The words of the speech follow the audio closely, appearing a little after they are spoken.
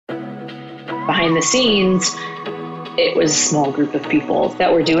Behind the scenes, it was a small group of people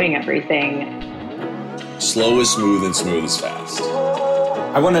that were doing everything. Slow is smooth and smooth is fast.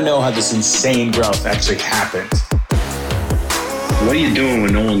 I want to know how this insane growth actually happened. What are you doing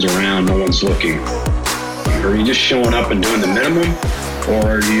when no one's around, no one's looking? Are you just showing up and doing the minimum?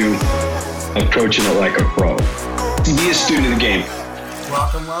 Or are you approaching it like a pro? Be a student of the game.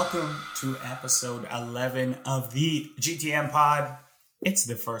 Welcome to episode 11 of the GTM pod. It's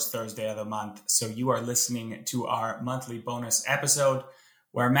the first Thursday of the month, so you are listening to our monthly bonus episode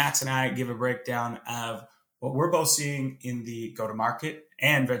where Max and I give a breakdown of what we're both seeing in the go-to-market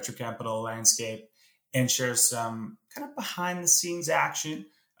and venture capital landscape and share some kind of behind-the-scenes action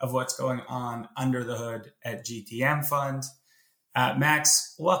of what's going on under the hood at GTM Fund.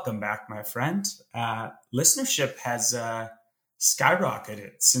 Max, welcome back, my friend. Listenership has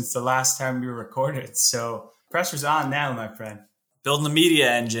skyrocketed since the last time we recorded, so pressure's on now, my friend. Building the media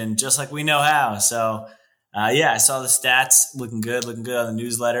engine just like we know how. So, I saw the stats looking good on the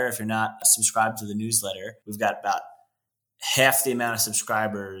newsletter. If you're not subscribed to the newsletter, we've got about half the amount of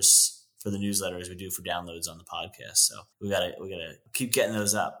subscribers for the newsletter as we do for downloads on the podcast. So we gotta keep getting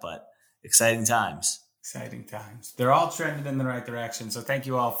those up, but exciting times. Exciting times. They're all trending in the right direction. So thank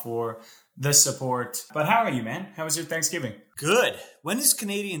you all for the support. But how are you, man? How was your Thanksgiving? Good. When is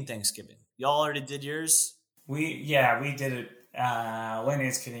Canadian Thanksgiving? Y'all already did yours? We did it. When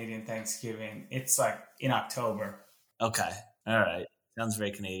is Canadian Thanksgiving? It's like in October. Okay. All right. Sounds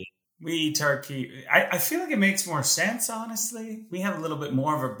very Canadian. We eat turkey. I feel like it makes more sense, honestly. We have a little bit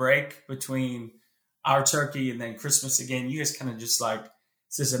more of a break between our turkey and then Christmas again. You guys kind of just like,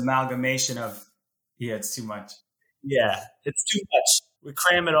 it's this amalgamation of, yeah, it's too much. Yeah, it's too much. We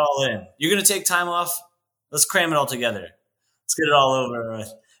cram it all in. You're going to take time off? Let's cram it all together. Let's get it all over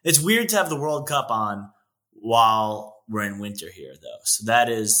with. It's weird to have the World Cup on while we're in winter here, though. So that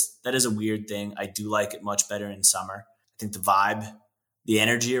is a weird thing. I do like it much better in summer. I think the vibe, the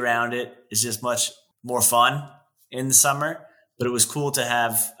energy around it is just much more fun in the summer. But it was cool to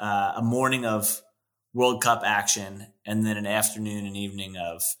have a morning of World Cup action and then an afternoon and evening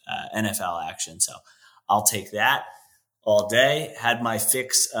of NFL action. So I'll take that all day. Had my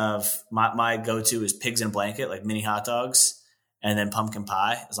fix of my go-to is pigs in a blanket, like mini hot dogs. And then pumpkin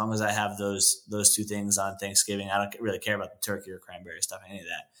pie. As long as I have those two things on Thanksgiving, I don't really care about the turkey or cranberry stuff, any of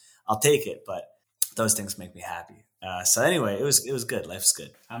that. I'll take it, but those things make me happy. So anyway, it was good. Life's good.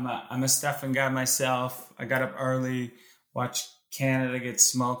 I'm a stuffing guy myself. I got up early, watched Canada get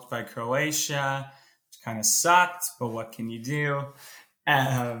smoked by Croatia, which kind of sucked, but what can you do?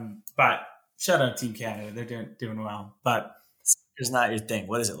 But shout out Team Canada. They're doing well. But it's not your thing.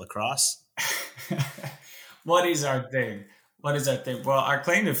 What is it, lacrosse? What is our thing? Well, our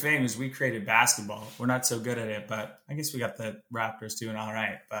claim to fame is we created basketball. We're not so good at it, but I guess we got the Raptors doing all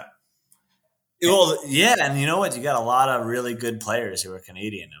right. But well, yeah, and you know what? You got a lot of really good players who are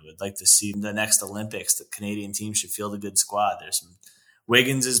Canadian. I would like to see the next Olympics. The Canadian team should field a good squad.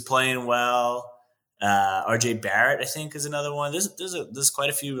 Wiggins is playing well. RJ Barrett, I think, is another one. There's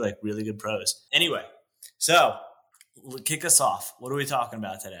quite a few like really good pros. Anyway, so kick us off. What are we talking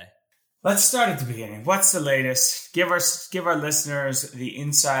about today? Let's start at the beginning. What's the latest? Give our listeners the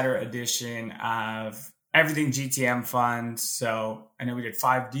insider edition of everything GTM Fund. So I know we did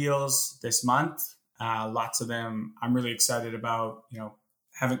 5 deals this month. Lots of them I'm really excited about.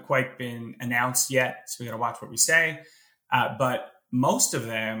 Haven't quite been announced yet, so we got to watch what we say. But most of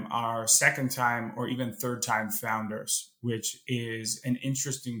them are second-time or even third-time founders, which is an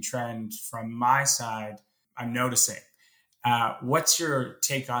interesting trend from my side. I'm noticing. What's your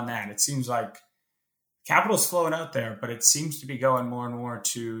take on that? It seems like capital's flowing out there, but it seems to be going more and more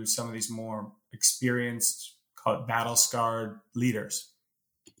to some of these more experienced, call it battle-scarred leaders.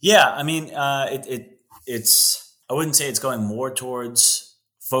 Yeah, I mean, it's. I wouldn't say it's going more towards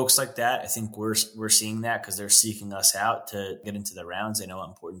folks like that. I think we're seeing that because they're seeking us out to get into the rounds. They know how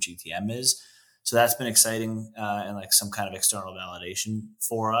important GTM is, so that's been exciting and like some kind of external validation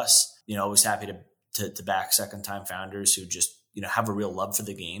for us. Always happy to back second-time founders who just, have a real love for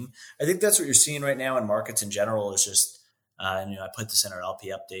the game. I think that's what you're seeing right now in markets in general is just, I put this in our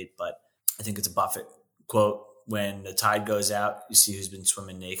LP update, but I think it's a Buffett quote, when the tide goes out, you see who's been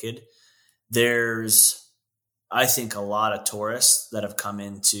swimming naked. There's, I think, a lot of tourists that have come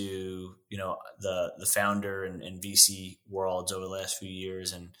into, the founder and VC worlds over the last few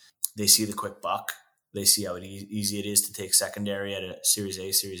years, and they see the quick buck. They see how easy it is to take secondary at a Series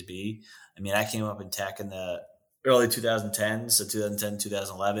A, Series B. I mean, I came up in tech in the early 2010s, so 2010,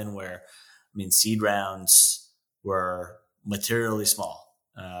 2011, where, seed rounds were materially small.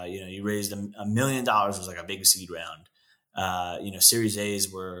 You raised $1 million was like a big seed round. Series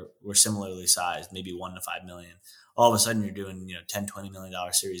A's were similarly sized, maybe 1 to 5 million. All of a sudden you're doing, $10-20 million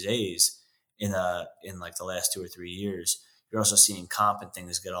Series A's in like the last 2 or 3 years. You're also seeing comp and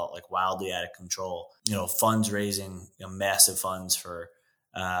things get all like wildly out of control. Funds raising massive funds for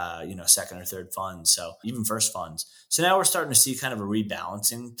second or third funds, so even first funds. So now we're starting to see kind of a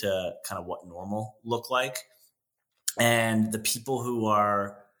rebalancing to kind of what normal look like, and the people who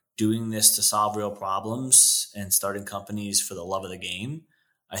are doing this to solve real problems and starting companies for the love of the game,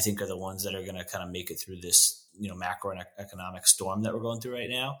 I think are the ones that are going to kind of make it through this macroeconomic storm that we're going through right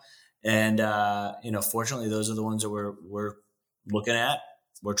now. And, fortunately, those are the ones that we're looking at,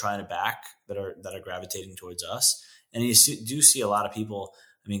 we're trying to back, that are gravitating towards us. And you do see a lot of people.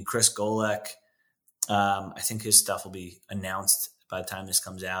 I mean, Chris Golek, I think his stuff will be announced by the time this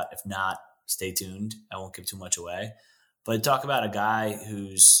comes out. If not, stay tuned. I won't give too much away. But talk about a guy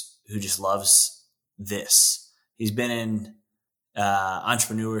who just loves this. He's been in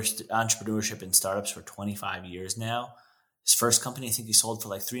entrepreneurship and startups for 25 years now. His first company, I think he sold for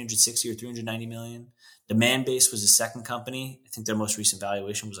like 360 or 390 million. Demand Base was his second company. I think their most recent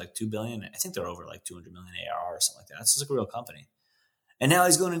valuation was like $2 billion. I think they're over like 200 million ARR or something like that. That's just like a real company. And now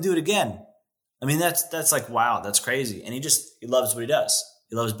he's going to do it again. I mean, that's like, wow, that's crazy. And he loves what he does.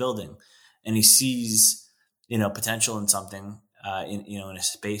 He loves building, and he sees, potential in something, in a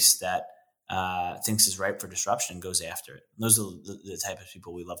space that thinks is ripe for disruption and goes after it. Those are the type of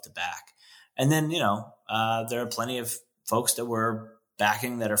people we love to back. And then, there are plenty of folks that we're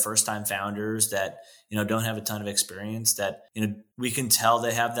backing that are first-time founders that, don't have a ton of experience, that, we can tell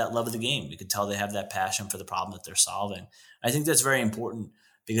they have that love of the game. We can tell they have that passion for the problem that they're solving. I think that's very important,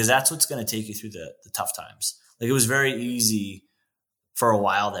 because that's what's going to take you through the tough times. Like, it was very easy for a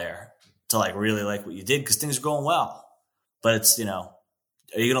while there to like really like what you did because things are going well. But it's, are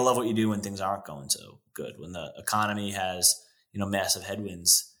you going to love what you do when things aren't going so good? When the economy has, massive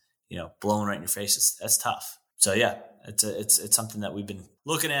headwinds, blowing right in your face, that's tough. So yeah, it's something that we've been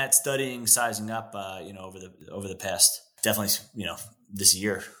looking at, studying, sizing up, over the past, definitely, this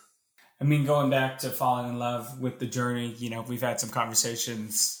year. I mean, going back to falling in love with the journey, we've had some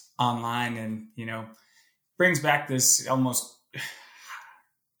conversations online, and, brings back this almost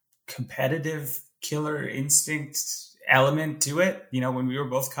competitive killer instinct element to it. When we were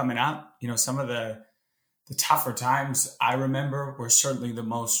both coming up, some of the tougher times I remember were certainly the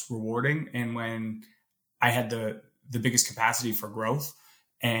most rewarding, and when I had the biggest capacity for growth.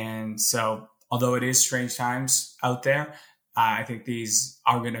 And so, although it is strange times out there, I think these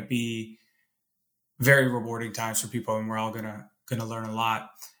are going to be very rewarding times for people, and we're all going to learn a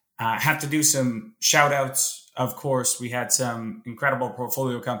lot. Have to do some shout outs. Of course, we had some incredible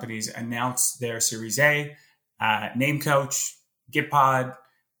portfolio companies announce their Series A, Name Coach, GitPod,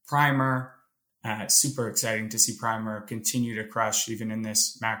 Primer. Super exciting to see Primer continue to crush even in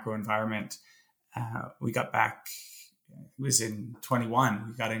this macro environment. We got back, it was in 21.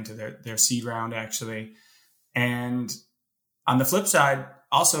 We got into their seed round actually. And on the flip side,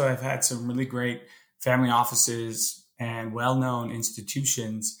 also I've had some really great family offices and well-known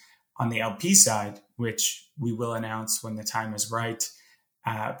institutions on the LP side, which we will announce when the time is right.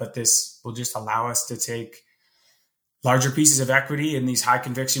 But this will just allow us to take larger pieces of equity in these high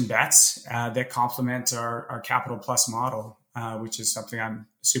conviction bets that complement our Capital Plus model, which is something I'm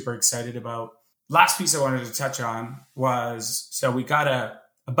super excited about. Last piece I wanted to touch on was, so we got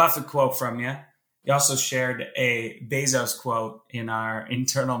a Buffett quote from you. You also shared a Bezos quote in our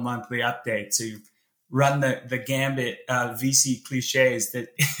internal monthly update. So you run the gambit of VC cliches that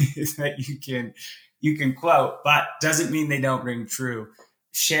that you can quote, but doesn't mean they don't ring true.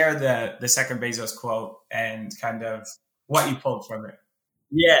 Share the second Bezos quote and kind of what you pulled from it.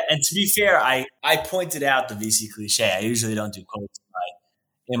 Yeah, and to be fair, I pointed out the VC cliche. I usually don't do quotes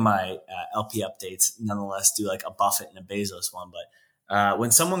in my LP updates. Nonetheless, do like a Buffett and a Bezos one. But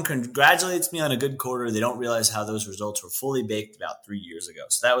when someone congratulates me on a good quarter, they don't realize how those results were fully baked about 3 years ago.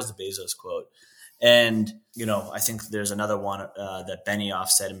 So that was the Bezos quote. And, I think there's another one that Benioff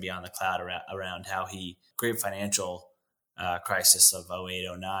said in Beyond the Cloud around how great financial crisis of 08,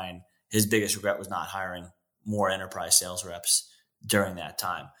 09, his biggest regret was not hiring more enterprise sales reps during that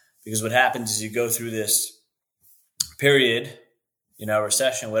time. Because what happens is you go through this period,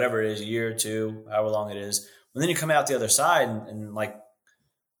 recession, whatever it is, a year or two, however long it is, and then you come out the other side and like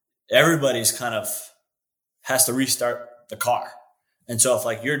everybody's kind of has to restart the car. And so if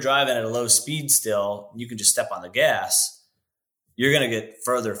like you're driving at a low speed still, you can just step on the gas, you're going to get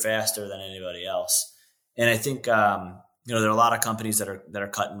further faster than anybody else. And I think, there are a lot of companies that are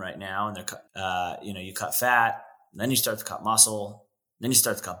cutting right now, and they're, you cut fat, then you start to cut muscle, then you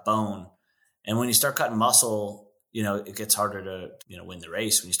start to cut bone. And when you start cutting muscle, it gets harder to, win the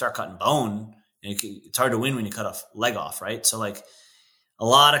race. When you start cutting bone, it's hard to win when you cut a leg off, right? So like a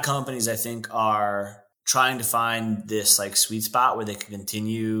lot of companies, I think, are trying to find this like sweet spot where they can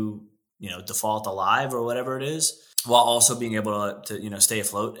continue, default alive or whatever it is, while also being able to stay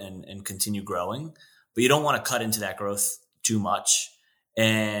afloat and continue growing. But you don't want to cut into that growth too much.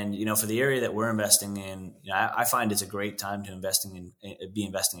 And, for the area that we're investing in, I find it's a great time to be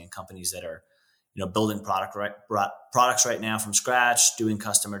investing in companies that are, building products right now from scratch, doing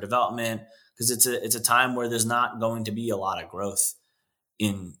customer development, because it's a time where there's not going to be a lot of growth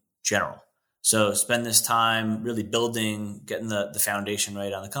in general. So spend this time really building, getting the foundation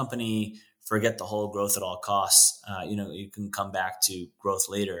right on the company, forget the whole growth at all costs. You can come back to growth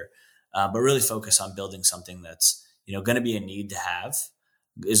later, but really focus on building something that's, going to be a need to have,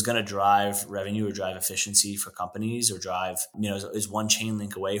 is going to drive revenue or drive efficiency for companies, or drive, is one chain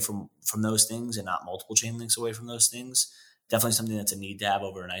link away from those things and not multiple chain links away from those things. Definitely something that's a need to have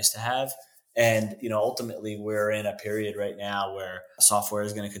over a nice to have. And, ultimately we're in a period right now where software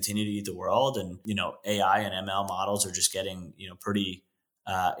is going to continue to eat the world, and, AI and ML models are just getting, pretty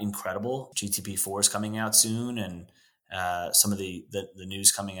incredible. GTP4 is coming out soon, and some of the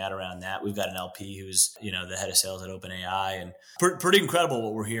news coming out around that. We've got an LP who's, the head of sales at OpenAI, and pretty incredible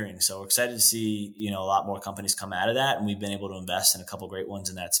what we're hearing. So we're excited to see, a lot more companies come out of that. And we've been able to invest in a couple of great ones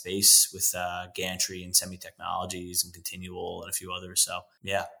in that space with Gantry and Semi Technologies and Continual and a few others. So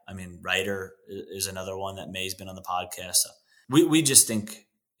yeah, Writer is another one that May's been on the podcast. So we just think,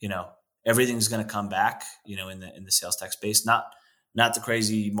 everything's going to come back, in the sales tech space, not the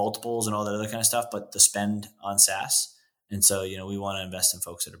crazy multiples and all that other kind of stuff, but the spend on SaaS. And so, we want to invest in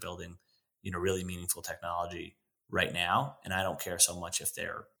folks that are building, really meaningful technology right now. And I don't care so much if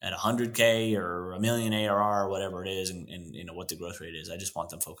they're at 100K or $1 million ARR or whatever it is, and what the growth rate is. I just want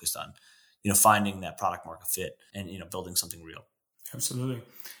them focused on, finding that product market fit and, building something real. Absolutely.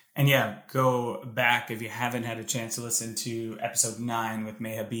 And yeah, go back if you haven't had a chance to listen to episode 9 with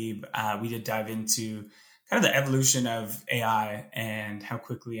May Habib. We did dive into kind of the evolution of AI and how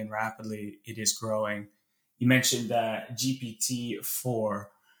quickly and rapidly it is growing. You mentioned GPT-4.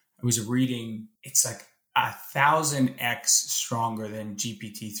 I was reading, it's like 1,000x stronger than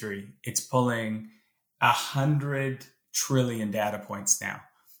GPT-3. It's pulling 100 trillion data points now,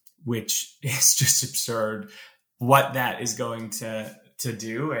 which is just absurd what that is going to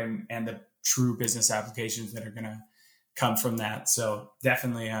do, and the true business applications that are going to come from that. So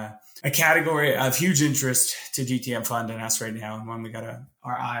definitely a category of huge interest to GTM Fund and us right now, and one we got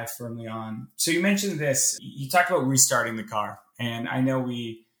our eye firmly on. So you mentioned this, you talked about restarting the car, and I know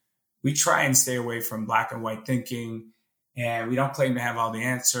we try and stay away from black and white thinking, and we don't claim to have all the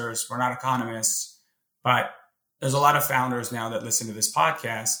answers. We're not economists, but there's a lot of founders now that listen to this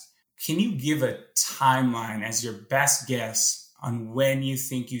podcast. Can you give a timeline as your best guess on when you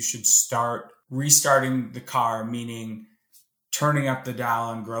think you should start restarting the car, meaning turning up the dial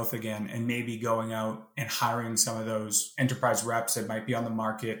on growth again, and maybe going out and hiring some of those enterprise reps that might be on the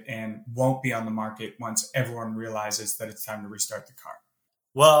market and won't be on the market once everyone realizes that it's time to restart the car?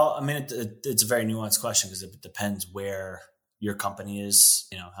 Well, it's a very nuanced question, because it depends where your company is,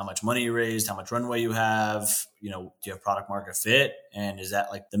 how much money you raised, how much runway you have, do you have product market fit? And is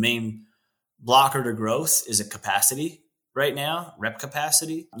that like the main blocker to growth? Is it capacity right now, rep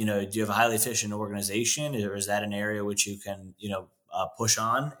capacity? Do you have a highly efficient organization, or is that an area which you can, push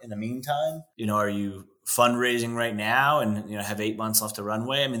on in the meantime? Are you fundraising right now and, have 8 months left of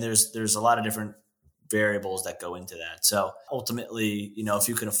runway? There's a lot of different variables that go into that. So ultimately, if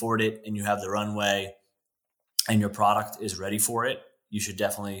you can afford it and you have the runway and your product is ready for it, you should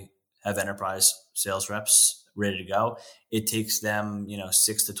definitely have enterprise sales reps ready to go. It takes them,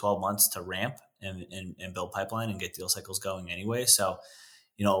 6 to 12 months to ramp and build pipeline and get deal cycles going anyway. So,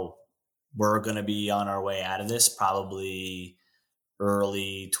 we're going to be on our way out of this probably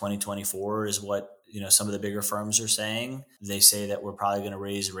early 2024 is what, some of the bigger firms are saying. They say that we're probably going to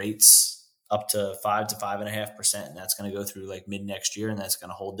raise rates up to 5 to 5.5%. And that's going to go through like mid next year. And that's going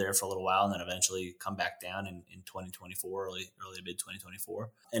to hold there for a little while and then eventually come back down in 2024, early to mid 2024.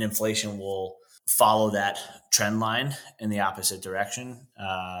 And inflation will follow that trend line in the opposite direction.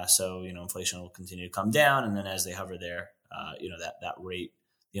 So, inflation will continue to come down. And then as they hover there, that rate,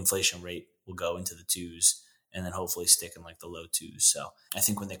 the inflation rate will go into the 2s and then hopefully stick in like the low 2s. So I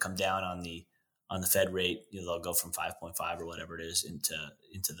think when they come down on the Fed rate, they'll go from 5.5 or whatever it is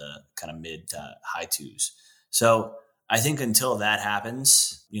into the kind of mid to high 2s. So I think until that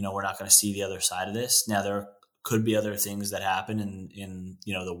happens, we're not going to see the other side of this. Now there could be other things that happen in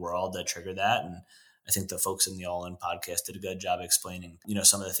the world that trigger that. And I think the folks in the All In podcast did a good job explaining,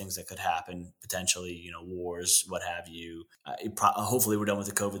 some of the things that could happen potentially, wars, what have you. Hopefully we're done with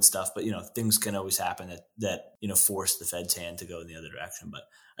the COVID stuff, but things can always happen that force the Fed's hand to go in the other direction. But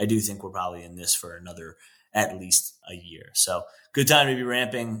I do think we're probably in this for another at least a year. So good time to be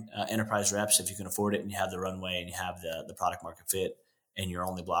ramping enterprise reps if you can afford it and you have the runway and you have the product market fit, and your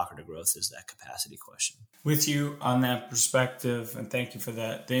only blocker to growth is that capacity question. With you on that perspective, and thank you for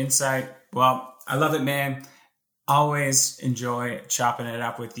the insight. Well, I love it, man. Always enjoy chopping it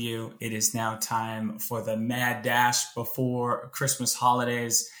up with you. It is now time for the mad dash before Christmas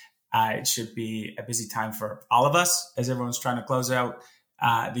holidays. It should be a busy time for all of us as everyone's trying to close out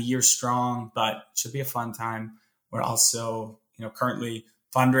the year strong, but it should be a fun time. We're also, currently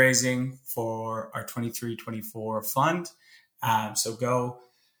fundraising for our 23-24 fund. So go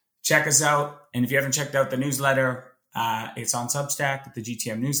check us out. And if you haven't checked out the newsletter, it's on Substack, the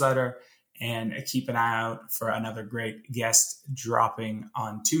GTM newsletter. And keep an eye out for another great guest dropping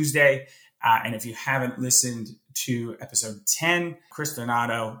on Tuesday. And if you haven't listened to episode 10, Chris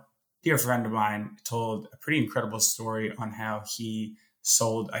Donato, dear friend of mine, told a pretty incredible story on how he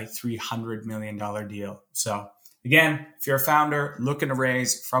sold a $300 million deal. So again, if you're a founder looking to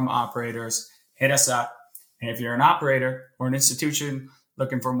raise from operators, hit us up. And if you're an operator or an institution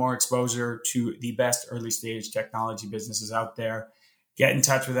looking for more exposure to the best early stage technology businesses out there, get in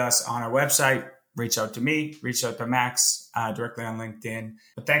touch with us on our website. Reach out to me, reach out to Max directly on LinkedIn.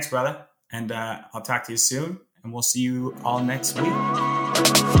 But thanks, brother. And I'll talk to you soon. And we'll see you all next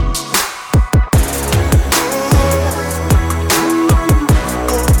week.